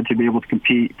just wanted to be able to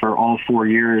compete for all 4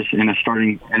 years in a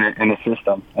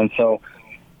system. And so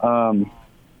I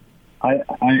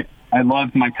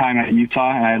loved my time at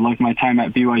Utah, and I loved my time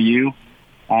at BYU,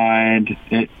 and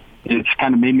it's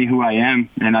kind of made me who I am,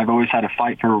 and I've always had a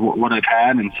fight for what I've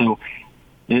had, and so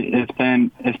it's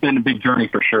been a big journey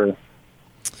for sure.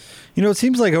 You know, it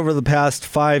seems like over the past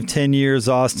 5-10 years,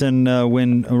 Austin,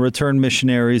 when return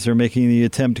missionaries are making the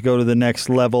attempt to go to the next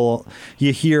level,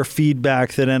 you hear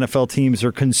feedback that NFL teams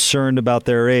are concerned about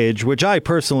their age, which I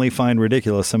personally find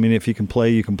ridiculous. I mean, if you can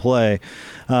play, you can play.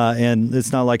 And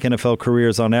it's not like NFL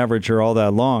careers on average are all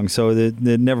that long. So it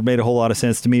never made a whole lot of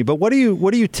sense to me. But what do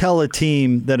you tell a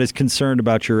team that is concerned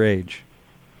about your age?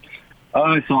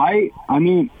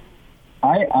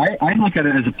 I look at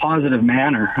it as a positive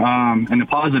manner, in a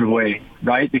positive way,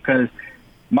 right? Because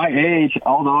my age,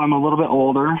 although I'm a little bit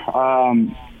older,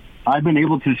 I've been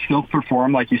able to still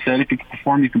perform. Like you said, if you can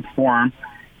perform, you can perform.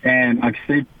 And I've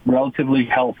stayed relatively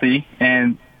healthy.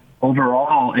 And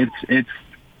overall, it's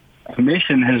a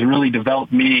mission has really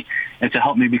developed me and to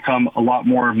help me become a lot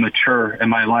more mature in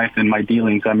my life and my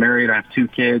dealings. I'm married. I have 2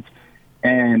 kids.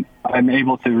 And I'm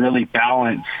able to really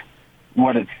balance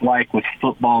what it's like with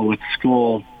football, with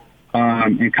school,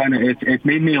 and kind of it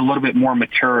made me a little bit more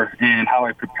mature in how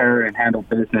I prepare and handle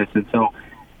business. And so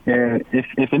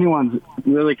if anyone's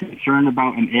really concerned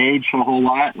about an age a whole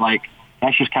lot, like,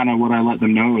 that's just kind of what I let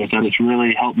them know, is that it's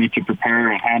really helped me to prepare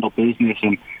and handle business,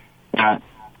 and that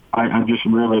I've just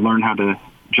really learned how to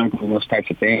juggle those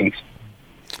types of things.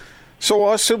 So,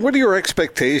 Austin, what are your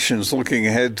expectations looking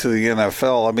ahead to the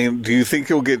NFL? I mean, do you think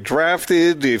you'll get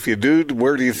drafted? If you do,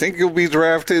 where do you think you'll be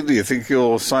drafted? Do you think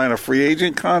you'll sign a free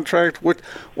agent contract?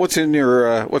 What's in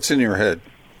your head?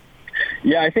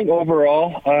 Yeah, I think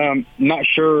overall, not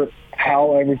sure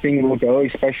how everything will go,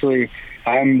 especially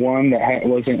I'm one that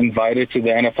wasn't invited to the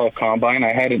NFL Combine.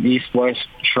 I had an East-West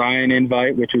Shrine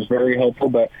invite, which was very helpful,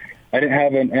 but I didn't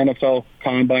have an NFL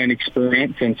Combine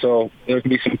experience, and so there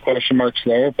could be some question marks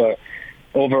there. But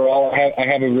overall, I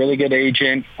have a really good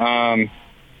agent. I'm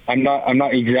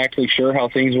not exactly sure how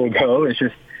things will go. It's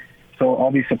just, so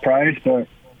I'll be surprised. But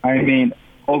I mean,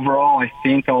 overall, I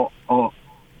think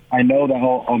I know that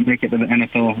I'll make it to the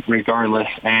NFL regardless,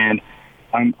 and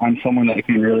I'm someone that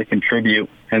can really contribute,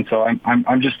 and so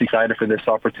I'm just excited for this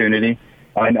opportunity.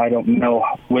 I don't know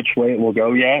which way it will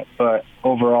go yet, but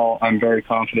overall, I'm very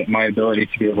confident in my ability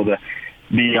to be able to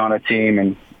be on a team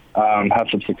and have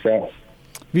some success.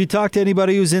 Have you talked to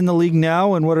anybody who's in the league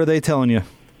now, and what are they telling you?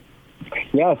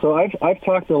 Yeah, so I've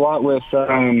talked a lot with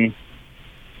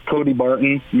Cody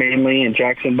Barton mainly, and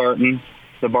Jackson Barton.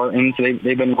 The Bartons,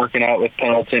 they've been working out with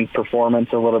Pendleton Performance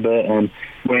a little bit, and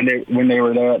when they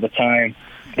were there at the time,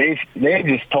 they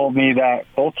just told me that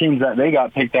both teams that they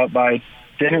got picked up by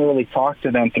didn't really talk to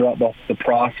them throughout the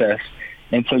process,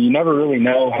 and so you never really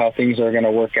know how things are going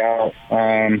to work out.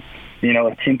 You know,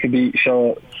 a team could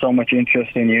show so much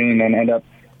interest in you and then end up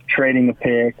trading a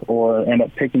pick or end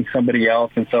up picking somebody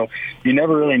else, and so you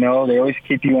never really know. They always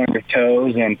keep you on your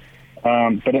toes, and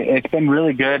but it's been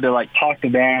really good to talk to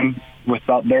them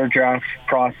about their draft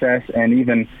process and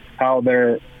even how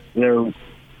their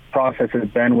process has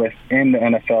been within the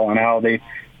NFL, and how they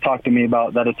talk to me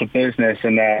about that it's a business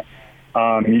and that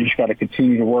you just got to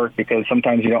continue to work because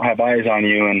sometimes you don't have eyes on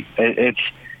you, and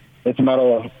it's a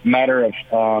matter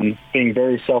of being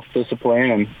very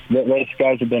self-disciplined, and those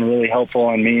guys have been really helpful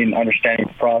in me in understanding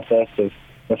the process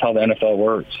of how the NFL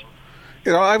works.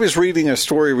 You know, I was reading a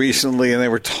story recently, and they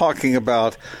were talking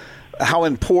about how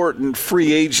important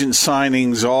free agent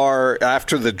signings are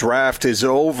after the draft is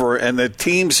over, and the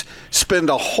teams spend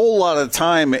a whole lot of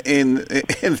time in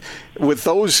with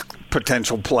those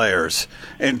potential players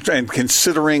and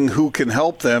considering who can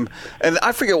help them. And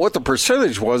I forget what the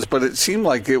percentage was, but it seemed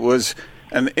like it was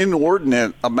an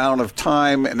inordinate amount of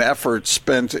time and effort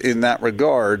spent in that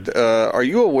regard. Are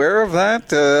you aware of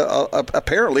that?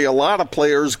 Apparently, a lot of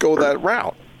players go that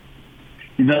route.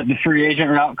 The free agent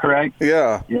route, correct?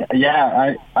 Yeah.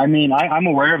 Yeah. I mean, I'm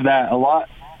aware of that. A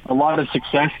lot of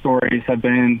success stories have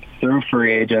been through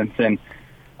free agents, and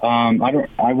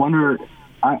I wonder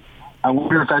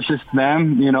if that's just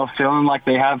them, feeling like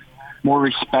they have more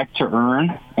respect to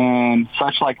earn and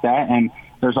such like that. And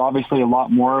there's obviously a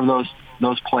lot more of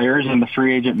those players in the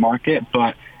free agent market,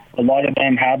 but a lot of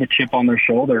them have a chip on their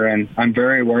shoulder, and I'm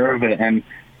very aware of it. And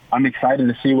I'm excited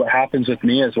to see what happens with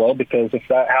me as well, because if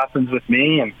that happens with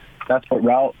me and that's what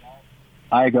route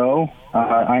I go,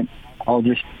 I'll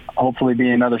just hopefully be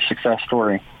another success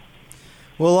story.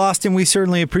 Well, Austin, we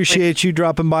certainly appreciate you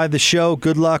dropping by the show.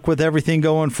 Good luck with everything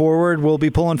going forward. We'll be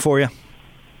pulling for you.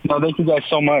 No, thank you guys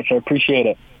so much. I appreciate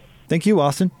it. Thank you,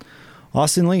 Austin.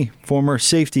 Austin Lee, former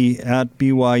safety at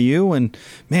BYU. And,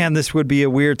 man, this would be a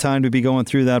weird time to be going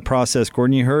through that process.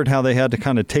 Gordon, you heard how they had to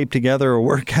kind of tape together a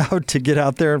workout to get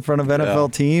out there in front of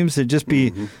NFL teams. It'd just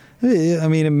be, I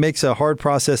mean, it makes a hard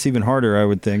process even harder, I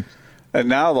would think. And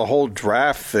now the whole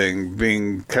draft thing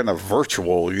being kind of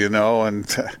virtual,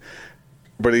 and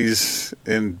but he's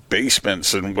in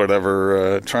basements and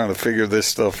whatever trying to figure this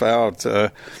stuff out.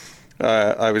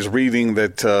 I was reading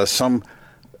that some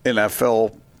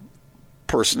NFL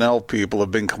personnel people have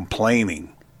been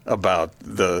complaining about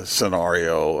the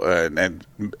scenario, and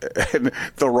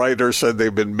the writer said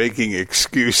they've been making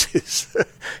excuses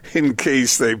in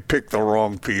case they pick the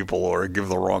wrong people or give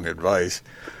the wrong advice.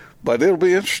 But it'll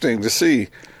be interesting to see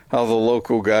how the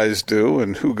local guys do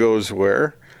and who goes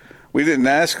where. We didn't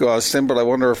ask Austin, but I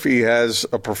wonder if he has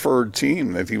a preferred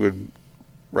team that he would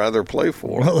rather play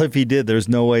for. Well, if he did, there's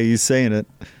no way he's saying it.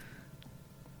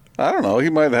 I don't know. He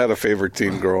might have had a favorite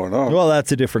team growing up. Well,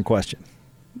 that's a different question.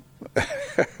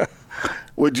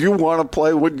 Would you want to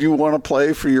play? Would you want to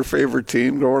play for your favorite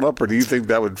team growing up, or do you think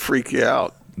that would freak you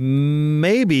out?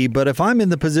 Maybe, but if I'm in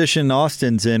the position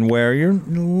Austin's in, where you're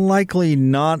likely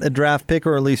not a draft pick,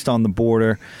 or at least on the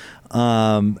border,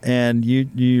 and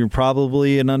you're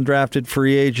probably an undrafted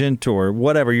free agent or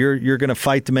whatever, you're going to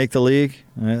fight to make the league.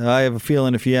 I have a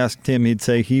feeling if you asked him, he'd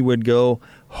say he would go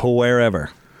wherever.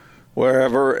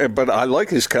 But I like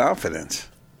his confidence.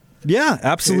 Yeah,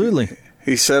 absolutely.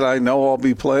 He said, "I know I'll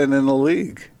be playing in the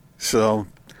league." So,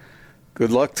 good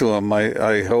luck to him.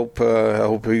 I hope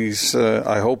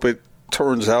it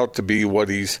turns out to be what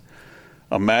he's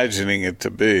imagining it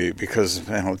to be. Because,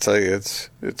 man, I'll tell you,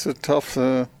 it's a tough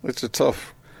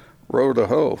road to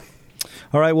hoe.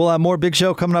 All right, we'll have more Big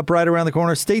Show coming up right around the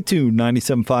corner. Stay tuned.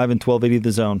 97.5 and 1280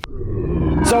 The Zone.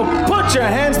 So put your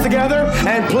hands together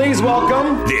and please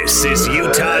welcome. This is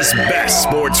Utah's best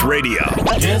sports radio.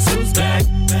 Guess who's back?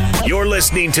 You're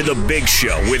listening to The Big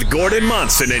Show with Gordon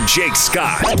Monson and Jake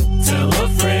Scott. Tell a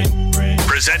friend.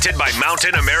 Presented by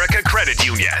Mountain America Credit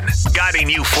Union. Guiding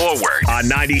you forward on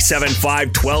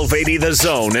 97.5 1280 The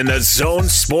Zone and the Zone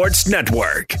Sports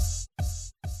Network.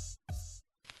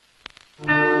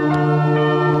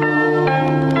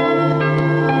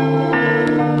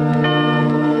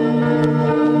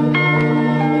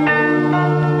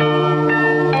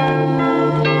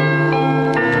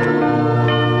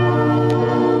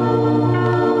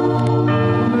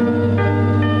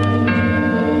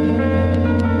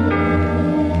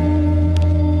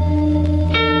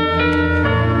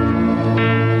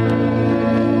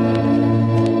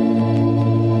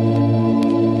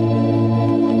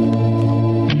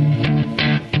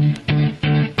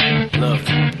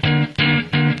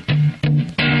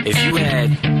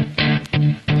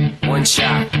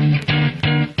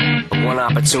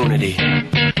 Opportunity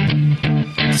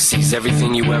to seize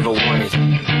everything you ever wanted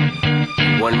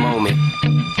in one moment.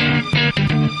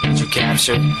 Did you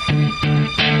capture?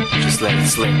 Just let it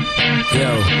slip.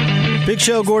 Yo. Big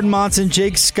Show, Gordon Monson,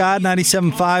 Jake Scott,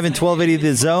 97.5 and 1280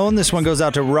 The Zone. This one goes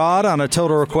out to Rod on a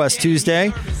Total Request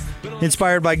Tuesday.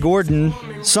 Inspired by Gordon,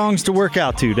 songs to work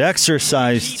out to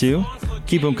exercise to.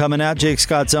 Keep them coming at Jake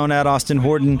Scott Zone, at Austin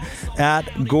Horton, at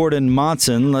Gordon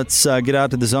Monson. Let's get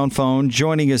out to the Zone phone.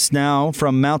 Joining us now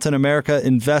from Mountain America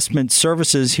Investment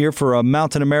Services here for a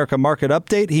Mountain America Market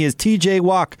update. He is TJ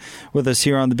Walk with us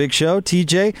here on The Big Show.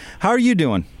 TJ, how are you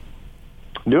doing?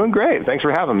 Doing great. Thanks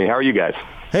for having me. How are you guys?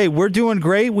 Hey, we're doing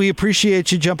great. We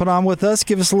appreciate you jumping on with us.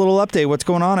 Give us a little update. What's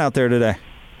going on out there today?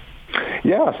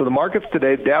 Yeah, so the markets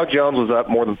today, Dow Jones was up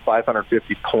more than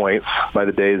 550 points by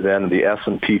the day's end. The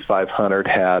S&P 500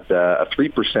 had a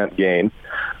 3% gain.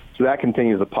 So that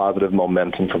continues the positive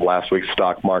momentum from last week's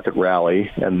stock market rally.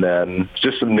 And then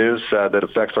just some news that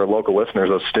affects our local listeners.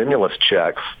 Those stimulus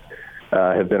checks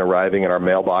have been arriving in our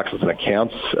mailboxes and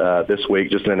accounts this week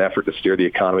just in an effort to steer the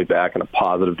economy back in a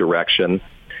positive direction.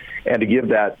 and to give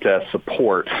that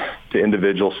support to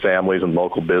individuals, families, and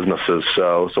local businesses.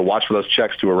 So watch for those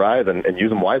checks to arrive and use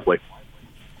them wisely.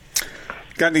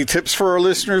 Got any tips for our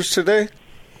listeners today?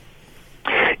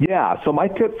 Yeah, so my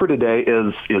tip for today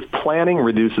is planning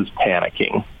reduces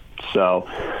panicking. So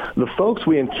the folks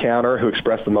we encounter who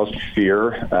express the most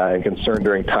fear and concern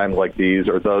during times like these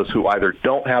are those who either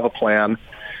don't have a plan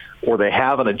or they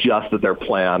haven't adjusted their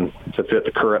plan to fit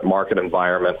the current market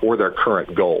environment or their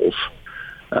current goals.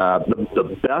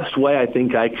 The best way I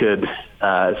think I could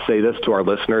say this to our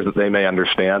listeners that they may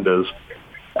understand is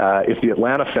if the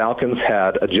Atlanta Falcons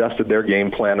had adjusted their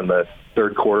game plan in the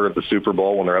third quarter of the Super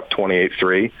Bowl when they're up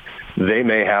 28-3, they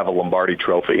may have a Lombardi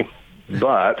trophy.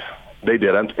 But they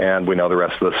didn't, and we know the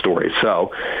rest of the story.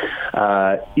 So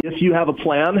if you have a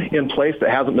plan in place that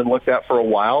hasn't been looked at for a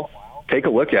while, take a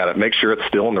look at it. Make sure it's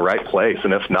still in the right place.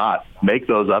 And if not, make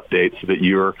those updates so that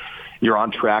you're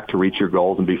on track to reach your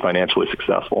goals and be financially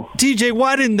successful. TJ,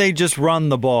 why didn't they just run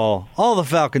the ball? All the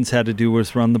Falcons had to do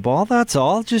was run the ball. That's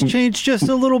all. Just change just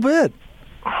a little bit.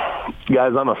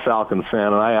 Guys, I'm a Falcons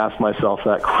fan, and I ask myself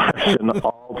that question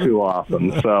all too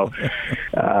often. So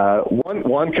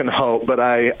one can hope, but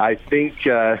I think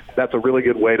that's a really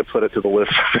good way to put it to the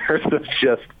listeners. It's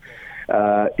just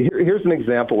here's an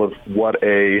example of what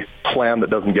a plan that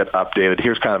doesn't get updated.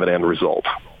 Here's kind of an end result.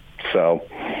 So,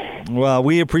 well,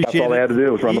 we appreciate it. That's all they had to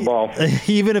do was run the ball.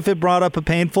 Even if it brought up a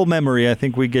painful memory, I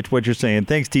think we get what you're saying.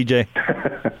 Thanks, TJ.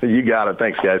 You got it.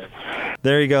 Thanks, guys.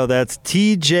 There you go. That's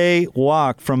TJ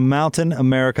Walk from Mountain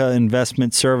America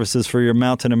Investment Services for your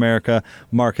Mountain America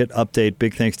Market update.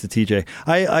 Big thanks to TJ.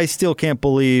 I still can't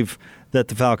believe that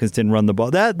the Falcons didn't run the ball.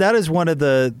 That is one of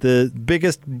the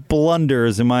biggest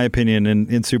blunders, in my opinion,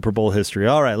 in Super Bowl history.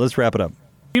 All right, let's wrap it up.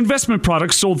 Investment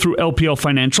products sold through LPL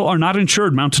Financial are not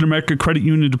insured Mountain America Credit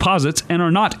Union deposits and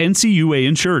are not NCUA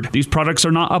insured. These products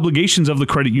are not obligations of the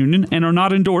credit union and are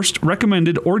not endorsed,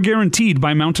 recommended, or guaranteed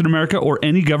by Mountain America or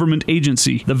any government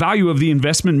agency. The value of the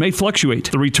investment may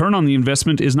fluctuate. The return on the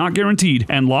investment is not guaranteed,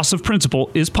 and loss of principal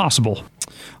is possible.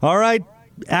 All right.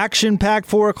 Action-packed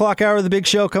 4 o'clock hour of The Big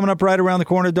Show coming up right around the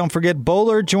corner. Don't forget,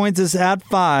 Bowler joins us at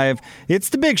 5. It's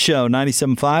The Big Show,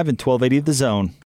 97.5 and 1280 The Zone.